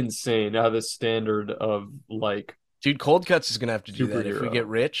 kind of insane how the standard of like Dude, Cold Cuts is gonna have to do that. If we get superhero.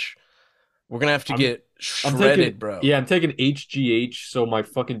 rich, we're gonna have to I'm get I'm taking shredded, bro. yeah, I'm taking HGH so my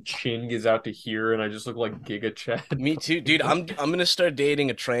fucking chin gets out to here and I just look like Giga Chad. Me too, dude. I'm gonna start dating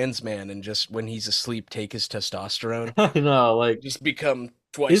a trans man and just when he's asleep, take his testosterone. I know, like Just become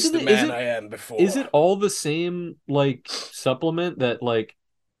twice isn't the it is man it I am is before. it all the same like supplement that like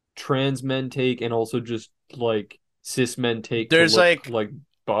trans men take and also just like cis men take to There's look like like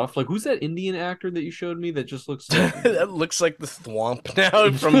buff? Like who's that Indian actor that you showed me that just looks like that looks like the Thwomp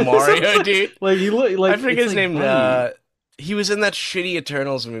now from Mario, dude. like you look I like forget it's his like name. buddy. He was in that shitty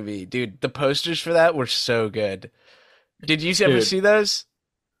Eternals movie, dude. The posters for that were so good. Did you ever Dude, see those?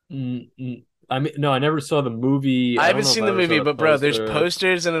 I mean, no, I never saw the movie. I I don't haven't know if seen I the ever saw movie, the but bro, there's poster.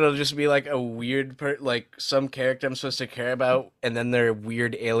 posters and it'll just be like a weird like some character I'm supposed to care about, and then their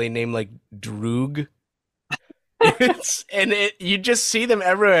weird alien name like Droog. You just see them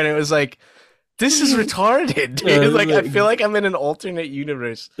everywhere, and it was like, this is retarded, dude. It's Like I like, feel like I'm in an alternate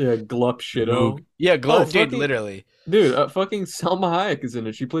universe. yeah, Glup Droog. Shitto. Yeah, Oh, dude, fucking literally. dude, fucking Selma Hayek is in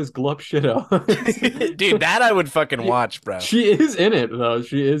it. She plays Glup Shitto. Dude, that I would fucking she, watch, bro. she is in it though.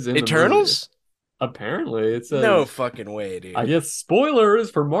 She is in the movie. Eternals? Apparently, it No says. fucking way, I dude. guess spoilers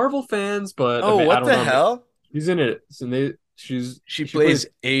for Marvel fans, but I Oh, mean, I what don't the know. hell? She's in it. And She she plays plays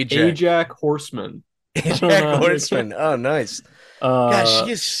Ajak. Ajak Horseman. I don't Ajak know. Horseman. Oh, nice. Gosh, Uh,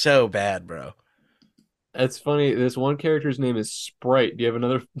 she is so bad, bro. it's funny. This one character's name is Sprite. Do you have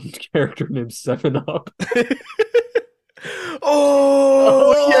another character named Seven Up?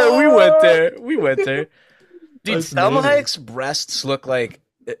 Oh, yeah, we went Oh, there. We went there. Dude, that's Salma mayonnaise. Hayek's breasts look like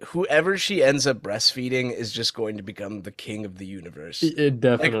whoever she ends up breastfeeding is just going to become the king of the universe. It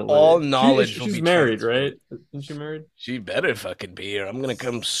Like all definitely. knowledge will She's be married, transferred. right? Isn't she married? She better fucking be, or I'm gonna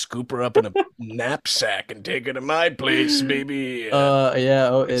come scoop her up in a knapsack and take her to my place, baby. Yeah.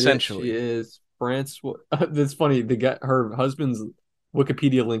 Oh, it is. She Essentially. is France. That's funny. Her husband's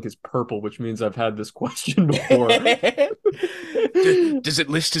Wikipedia link is purple, which means I've had this question before. Does it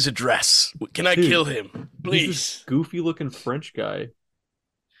list his address? Can I kill Dude, him? he's this Please. goofy looking French guy.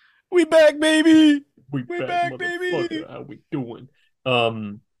 We back, baby. We We back, back, baby. motherfucker. How we doing?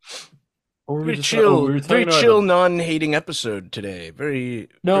 Um, what were we Very just? Oh, we chill, were very talking about chill, non-hating episode today. Very,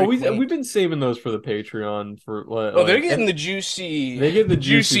 no, very we've quaint. been saving those for the Patreon for Oh, they're like, getting and the juicy, they get the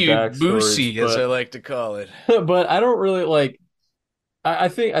juicy juicy backstories, boozy, as I like to call it. but I don't really like. I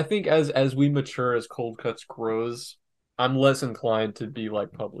think as we mature, as Cold Cuts grows, I'm less inclined to be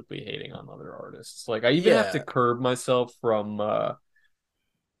like publicly hating on other artists. Like I even have to Yeah, curb myself from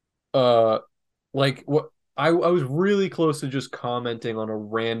uh like what I was really close to just commenting on a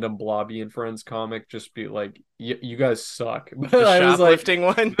random Blobby and Friends comic, just be like, you guys suck. But the I was like, shoplifting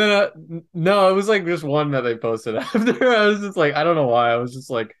one. no, it was like just one that they posted after. I was just like, I don't know why. I was just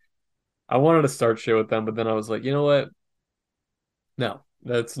like, I wanted to start shit with them, but then I was like, you know what? No,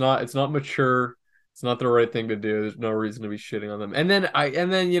 it's not mature. It's not the right thing to do. There's no reason to be shitting on them. And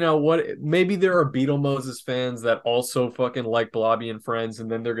then you know what? Maybe there are Beetlemoses fans that also fucking like Blobby and Friends, and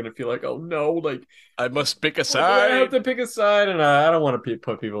then they're gonna feel like, oh no, like I must pick a we're gonna have side. to pick a side, and I don't want to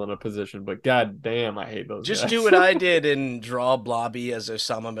put people in a position. But god damn, I hate those Just do guys. what I did and draw Blobby as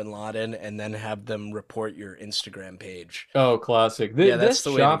Osama bin Laden, and then have them report your Instagram page. Oh, classic. Yeah, that's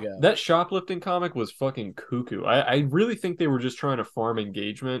the way to go. That shoplifting comic was fucking cuckoo. I really think they were just trying to farm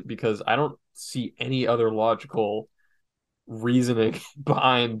engagement because I don't see any other logical reasoning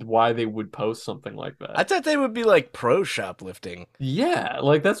behind why they would post something like I that. thought they would be like pro shoplifting. Yeah,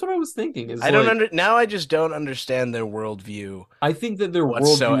 like that's what I was thinking. Is I don't like under now. I just don't understand their worldview I think that their worldview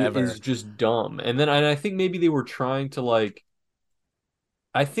whatsoever. is just dumb. And I think maybe they were trying to like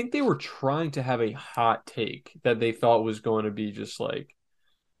I think they were trying to have a hot take that they thought was going to be just like,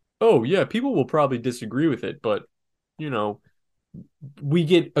 oh yeah, people will probably disagree with it, but you know, we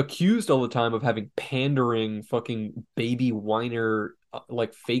get accused all the time of having pandering fucking baby whiner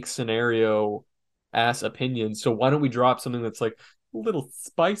like fake scenario ass opinions. So why don't we drop something that's like a little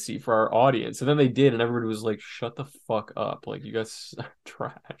spicy for our audience? And then they did, and everybody was like, "Shut the fuck up! Like you guys are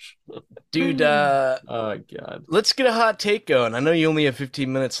trash." Dude, Oh god, let's get a hot take going. I know you only have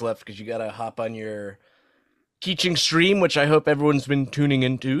 15 minutes left because you got to hop on your teaching stream, which I hope everyone's been tuning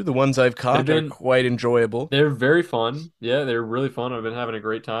into. The ones I've they've caught are been quite enjoyable. they're very fun. Yeah, they're really fun. I've been having a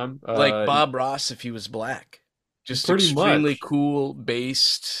great time. Like Bob Ross if he was black. Just Pretty extremely much. cool,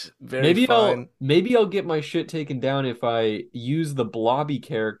 based, very fun. Maybe I'll get my shit taken down if I use the Blobby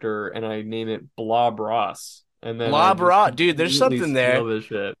character and I name it Blob Ross, and then I Blob just Ross. Dude, there's completely something steal there. this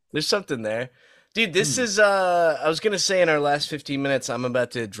shit. There's something there. Dude, this Hmm. is I was gonna say in our last 15 minutes, I'm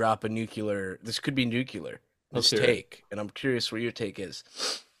about to drop a nuclear this could be nuclear, Let's this hear it. take, and I'm curious where your take is.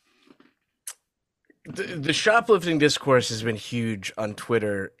 The shoplifting discourse has been huge on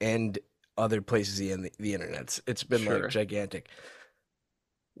Twitter and other places in the internet. It's been like Sure. gigantic.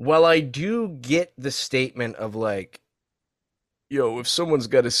 While I do get the statement of like, yo, if someone's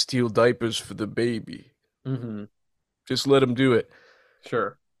got to steal diapers for the baby, Hmm. just let them do it.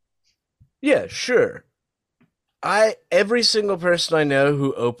 Sure. Yeah, sure. Every single person I know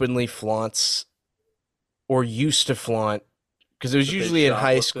who openly flaunts or used to flaunt, because it was That they usually in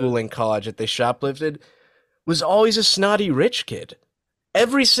high school shoplifted. and college that they shoplifted, was always a snotty rich kid.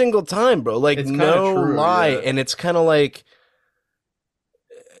 Every single time, bro. Like, It's kind of no true. lie. Yeah. And it's kind of like,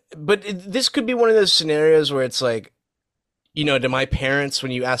 but this could be one of those scenarios where it's like, to my parents,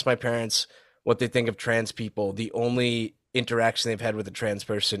 when you ask my parents what they think of trans people, the only interaction they've had with a trans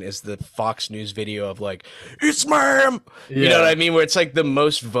person is the Fox News video of like, it's ma'am. You know what Yeah. I mean? Where it's like the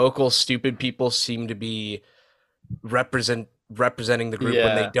most vocal, stupid people seem to be representing the group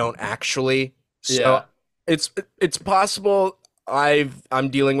when they Yeah. don't actually. So Yeah. it's possible I'm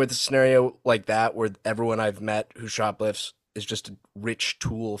dealing with a scenario like that where everyone I've met who shoplifts is just a rich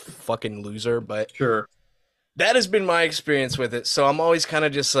tool fucking loser, but Sure. that has been my experience with it. So I'm always kind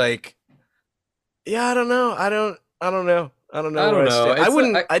of just like, yeah, I don't know. I don't know I where don't I know. stand.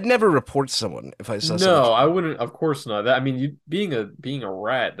 It's like I'd never report someone if I saw someone. no, I wouldn't. Of course not. That I mean, you being a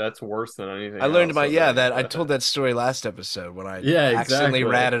rat, that's worse than anything I learned else. about, I yeah, think. that I told that story last episode when I Yeah, accidentally exactly.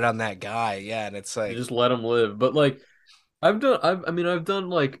 ratted on that guy. Yeah, and it's You like, just let him live. But like, I mean, I've done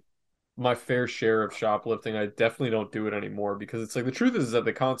like my fair share of shoplifting. I definitely don't do it anymore because it's like the truth is that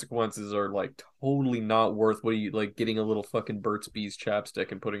the consequences are like totally not worth what you like getting a little fucking Burt's Bees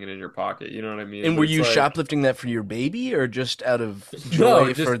chapstick and putting it in your pocket. You know what I mean? and But were it's you like, shoplifting that for your baby or just out of no,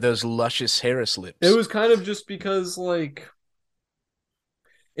 joy just for those luscious Harris it lips? was kind of just because like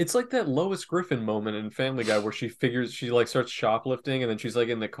it's like that Lois Griffin moment in Family Guy where she like starts shoplifting and then she's like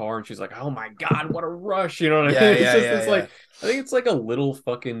in the car and she's like, "Oh my God, what a rush!" You know what I Yeah, mean? yeah, yeah, It's yeah. like I think it's like a little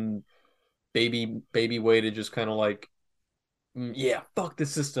fucking baby way to just kind of like, yeah, fuck the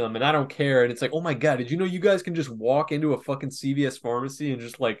system and I don't care. And it's like, oh my God, did you know you guys can just walk into a fucking CVS pharmacy and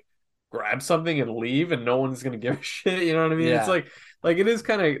just like grab something and leave and no one's gonna give a shit? You know what I mean? It's Yeah. like it is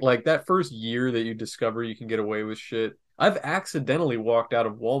kind of like that first year that you discover you can get away with shit. I've accidentally walked out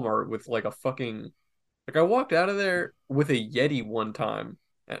of Walmart with like a fucking like I walked out of there with a Yeti one time,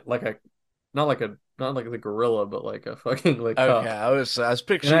 like a not like the gorilla, but like a fucking like Okay, cup. I was And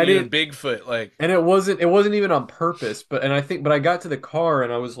picturing I you in didn't, Bigfoot, like, and it wasn't even on purpose. But I got to the car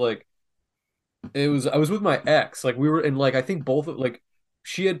and I was like, I was with my ex, like we were in like I think both of like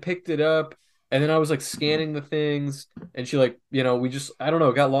she had picked it up, and then I was like scanning the things, and she like we just I don't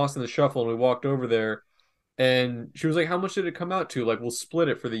know got lost in the shuffle, and we walked over there. And she was like, "How much did it come out to? Like, we'll split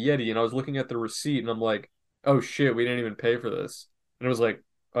it for the Yeti." And I was looking at the receipt, and I'm like, "Oh shit, we didn't even pay for this." And it was like,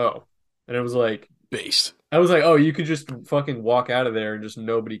 "Oh," and it was like, based. I was like, oh, you could just fucking walk out of there and just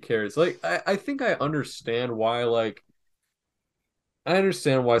nobody cares. Like, I think I understand why, like, I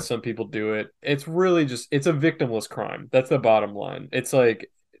understand why some people do it. It's really just, it's a victimless crime. That's the bottom line. It's like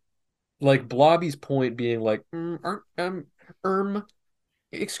Blobby's point being like, aren't,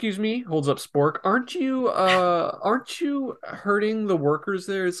 excuse me, holds up Spork. Aren't you hurting the workers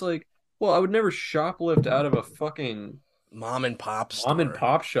there? It's like, well, I would never shoplift out of a fucking Mom and pop mom and store.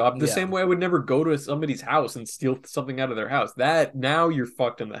 pop shop the Yeah. same way I would never go to somebody's house and steal something out of their house. That now you're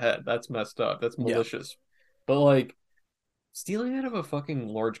fucked in the head. That's messed up. That's Yeah. malicious. But like stealing out of a fucking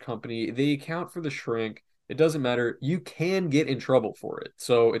large company, they account for the shrink. It doesn't matter. You can get in trouble for it.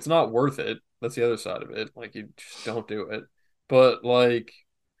 So it's not worth it. That's the other side of it. Like you just don't do it. But like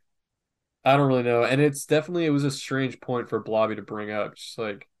I don't really know. And it's definitely it was a strange point for Blobby to bring up. Just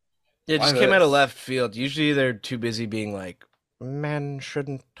like, It why just came out of this? left field. Usually they're too busy being like, men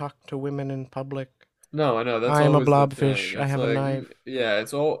shouldn't talk to women in public. No, I know. That's I am a always the thing. blobfish. I It's have a like, knife. yeah,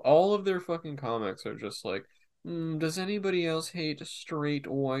 it's all of their fucking comics are just like, does anybody else hate straight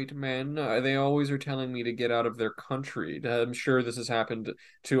white men? They always are telling me to get out of their country. I'm sure this has happened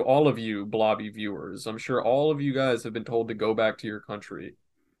to all of you blobby viewers. I'm sure all of you guys have been told to go back to your country.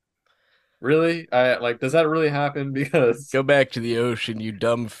 Really? I like, does that really happen? Because Go back to the ocean, you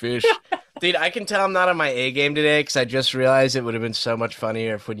dumb fish. Dude, I can tell I'm not on my A game today because I just realized it would have been so much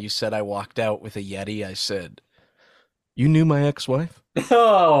funnier if when you said I walked out with a Yeti, I said, you knew my ex-wife?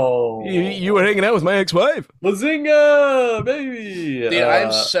 You were oh, hanging out with my ex-wife. Bazinga, baby. Dude,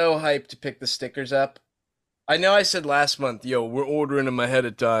 I'm so hyped to pick the stickers up. I know I said last month, yo, we're ordering them ahead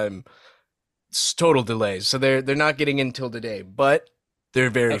of time. It's total delays, so they're not getting in till today, but they're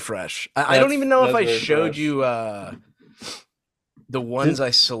very fresh. I don't even know if That's I very showed fresh. you the ones Did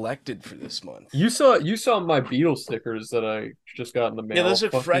I selected for this month. you saw my Beetle stickers that I just got in the Yeah, those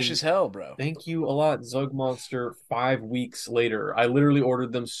mail? look fresh Fucking as hell, bro. thank you a lot, Zug Monster. 5 weeks later, I literally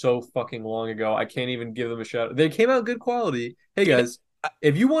ordered them so fucking long ago. I can't even give them a shout. They came out good quality. Hey Dude, guys,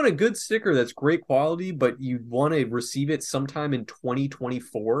 if you want a good sticker that's great quality, but you want to receive it sometime in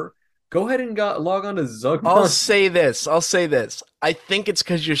 2024, go ahead and log on to Zug I'll Monster. say this. I'll say this. I think it's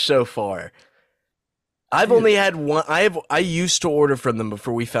because you're so far. I've only Dude, had one. I used to order from them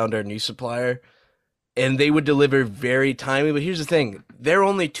before we found our new supplier, and they would deliver very timely. But here's the thing: they're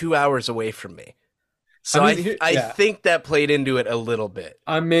only 2 hours away from me, I so mean, I yeah. think that played into it a little bit.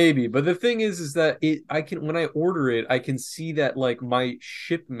 Maybe, but the thing is that I can when I order it, I can see that like my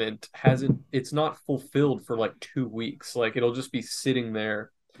shipment hasn't it's not fulfilled for like 2 weeks. Like it'll just be sitting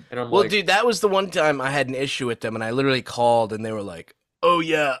there, and I'm Well, like, dude, that was the one time I had an issue with them, and I literally called, and they were like, "Oh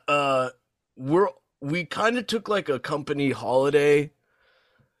yeah, we're we kind of took like a company holiday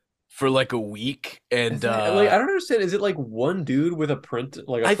for like a week, and I don't understand. Is it like one dude with a print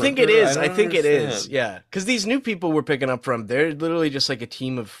like a I think it printer? I is. I don't think it is. understand. Yeah, because these new people we're picking up from, they're literally just like a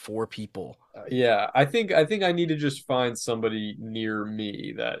team of 4 people. Yeah, I think I need to just find somebody near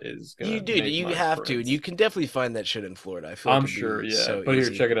me that is You gonna dude, make you my have to, and you prints. can definitely find that shit in Florida. I feel like I'm it'd sure, be yeah. so But here,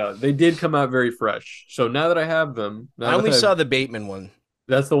 easy. check it out. They did come out very fresh. So now that I have them, I now that only I've saw the Bateman one.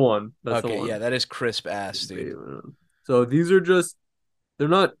 that's the one. That's the Okay, yeah, one. that is crisp ass, dude. So these are just they're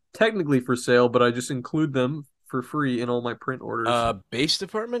not technically for sale, but I just include them for free in all my print orders. Base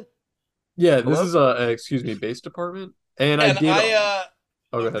department. Yeah, this Hello. is a excuse me, base department. And Yeah, I and did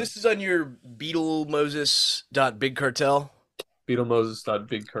oh go ahead. this is on your Beetle Moses dot Big Cartel.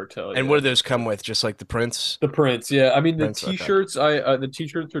 Beetlemoses.big cartel, And what yeah. do those come with? Just like the prints? The prints, yeah. I mean the Prints. Okay. t-shirts, the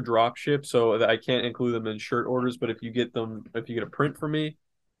t-shirts are drop ship, so that I can't include them in shirt orders, but if you get a print for me,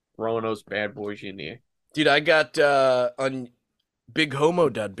 throwing those bad boys in there. Dude, I got on Big Homo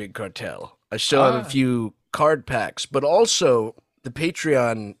dot Big Cartel. I still have a Ah. few card packs, but also the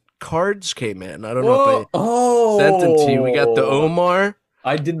Patreon cards came in. I don't know if I Whoa! sent them to you. We got the Oh, Omar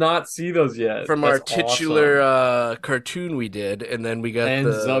I did not see those yet. from our That's titular awesome. cartoon we did, and then we got And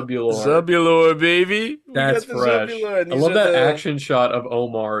the Zubulor. Zubulor, baby. We That's got the fresh. Zubulor, and I these love are that the action shot of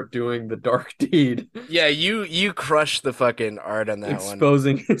Omar doing the dark deed, yeah. You crushed the fucking art on that one.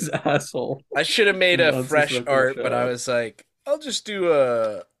 exposing his asshole I should have made in a an fresh unsuspecting art, but I child. was like,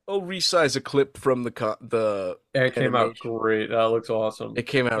 I'll resize a clip from the It came out animation. great. That looks awesome. It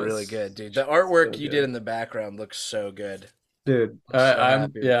came out really good, That's dude. The so artwork you did good. in the background looks so good. Dude, I'm so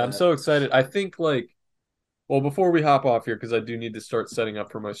happy with I'm that. so excited. I think like well before we hop off here because I do need to start setting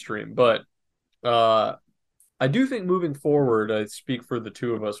up for my stream, but uh I do think moving forward, I speak for the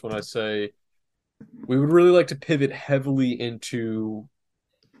two of us when I say we would really like to pivot heavily into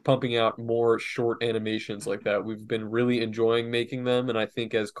pumping out more short animations like that. We've been really enjoying making them, and I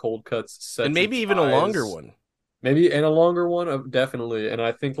think as Cold Cuts And sets maybe its even a longer eyes, one. maybe and a longer one, definitely. And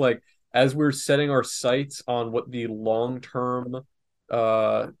I think like as we're setting our sights on what the long-term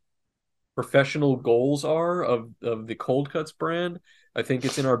uh professional goals are of the Cold Cuts brand, I think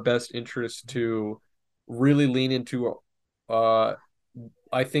it's in our best interest to really lean into uh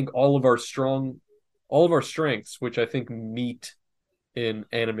I think all of our strengths, which I think meet in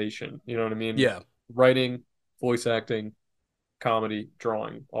animation. You know what I mean? Yeah. Writing, voice acting, comedy,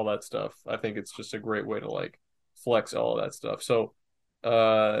 drawing, all that stuff. I think it's just a great way to like flex all of that stuff. So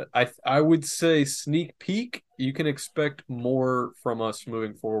I would say sneak peek, you can expect more from us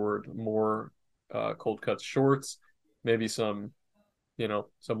moving forward, more Cold Cuts shorts, maybe some,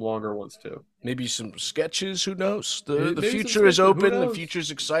 some longer ones too. Maybe some sketches. Who knows? The Maybe some future is sketches. Who open. The knows? future's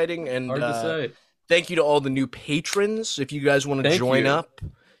exciting, and Hard to say. thank you to all the new patrons. If you guys want to Thank join you. up,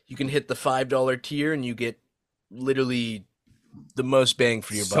 you can hit the $5 tier, and you get literally the most bang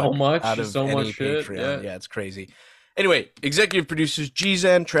for your So buck much, out of so much any shit. Patreon. Yeah. Yeah, it's crazy. Anyway, executive producers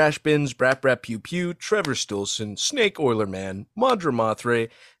Gzan, Trash Bins, Brap Brap Pew Pew, Trevor Stilson, Snake Oiler Man, Mandra Mothray,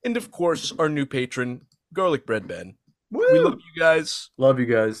 and of course our new patron, Garlic Bread Ben. We love Woo! you guys. Love you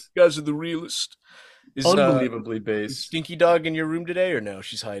guys. You guys are the realest. Is Unbelievably is base. Stinky Dog in your room today, or no?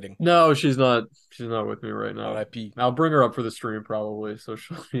 She's hiding. No, she's not. She's not with me right now. R.I.P. I'll bring her up for the stream probably, so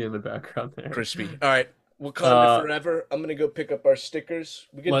she'll be in the background there. Crispy. All right, Wakanda Uh, forever. I'm gonna go pick up our stickers.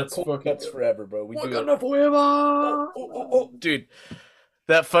 We get let's Cold fucking Cuts go. forever, bro. We do it. Wakanda Oh, forever. oh, oh, oh, dude,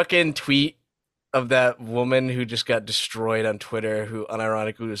 that fucking tweet of that woman who just got destroyed on Twitter, who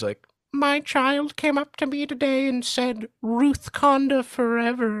unironically was like, "My child came up to me today and said Ruth Conda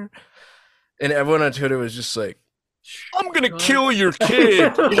forever," and everyone on Twitter was just like, "I'm gonna kill your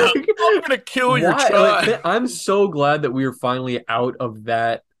kid. Yeah, I'm gonna kill your Why? child." Like, I'm so glad that we are finally out of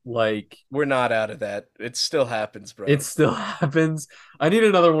that. Like, We're not out of that. It still happens, bro. it still happens. I need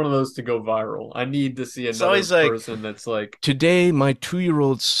another one of those to go viral. I need to see It's another always like, person that's like, today my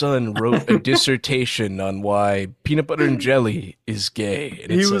 2-year-old son wrote a dissertation on why peanut butter and jelly is gay.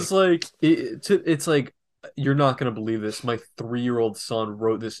 And he it's was like, like, it's like, you're not gonna believe this. My 3-year-old son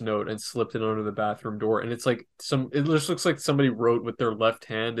wrote this note and slipped it under the bathroom door, and it's like it just looks like somebody wrote with their left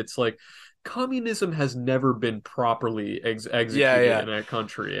hand. It's like communism has never been properly yeah, executed yeah. in a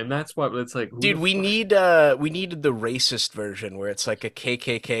country, and that's why it's like, who Dude, the fuck? we needed the racist version where it's like a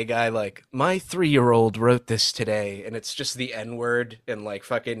KKK guy like, my 3-year-old wrote this today, and it's just the N-word and like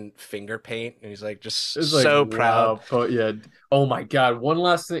fucking finger paint, and he's like just It's like, so proud. wow, but yeah. Oh my God, one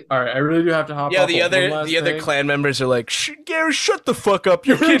last thing. All right, I really do have to hop Yeah, off, but one last the other thing. clan members are like, Gary, shut the fuck up.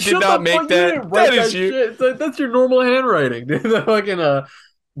 Your kid did Shut not the make fuck! You that. didn't That write is that you. shit. It's like, that's your normal handwriting, dude. The fucking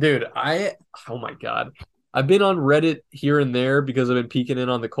dude. Oh my God, I've been on Reddit here and there because I've been peeking in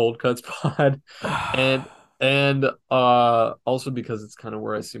on the Cold Cuts pod, and also because it's kind of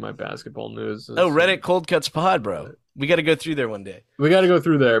where I see my basketball news. Oh, Is Reddit Cold Cuts Pod, bro. We got to go through there one day. we got to go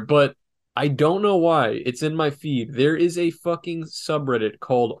through there, but I don't know why it's in my feed. There is a fucking subreddit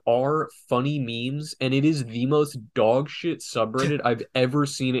called R Funny Memes, and it is the most dog shit subreddit I've ever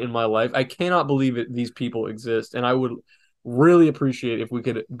seen in my life. I cannot believe it. These people exist, and I would really appreciate if we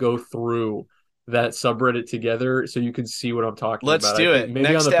could go through that subreddit together so you can see what I'm talking Let's about. I do think it. maybe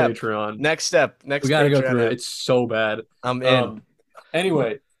Next on the step. Patreon. Next step. We Next got to go Patreon through it. app. It's so bad. I'm in.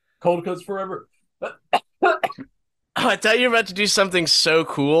 Anyway, Cold Cuts forever. I thought you were about to do something so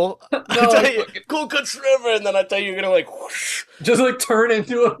cool. I No, thought you, Cold Cuts forever, and then I thought you were gonna like, whoosh. just like turn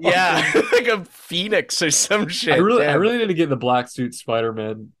into a Yeah, fucking like a phoenix or some shit. I Damn. really need to get the black suit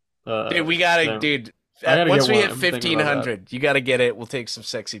Spider-Man. Dude, we gotta, Thing. dude. I gotta Once get we one. hit I'm thinking about that. 1,500, you gotta get it. We'll take some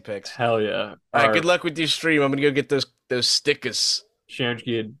sexy pics. Hell yeah! All right, good luck with your stream. I'm gonna go get those stickers. Sharon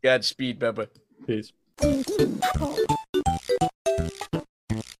Kid. Godspeed, Bubba. Peace.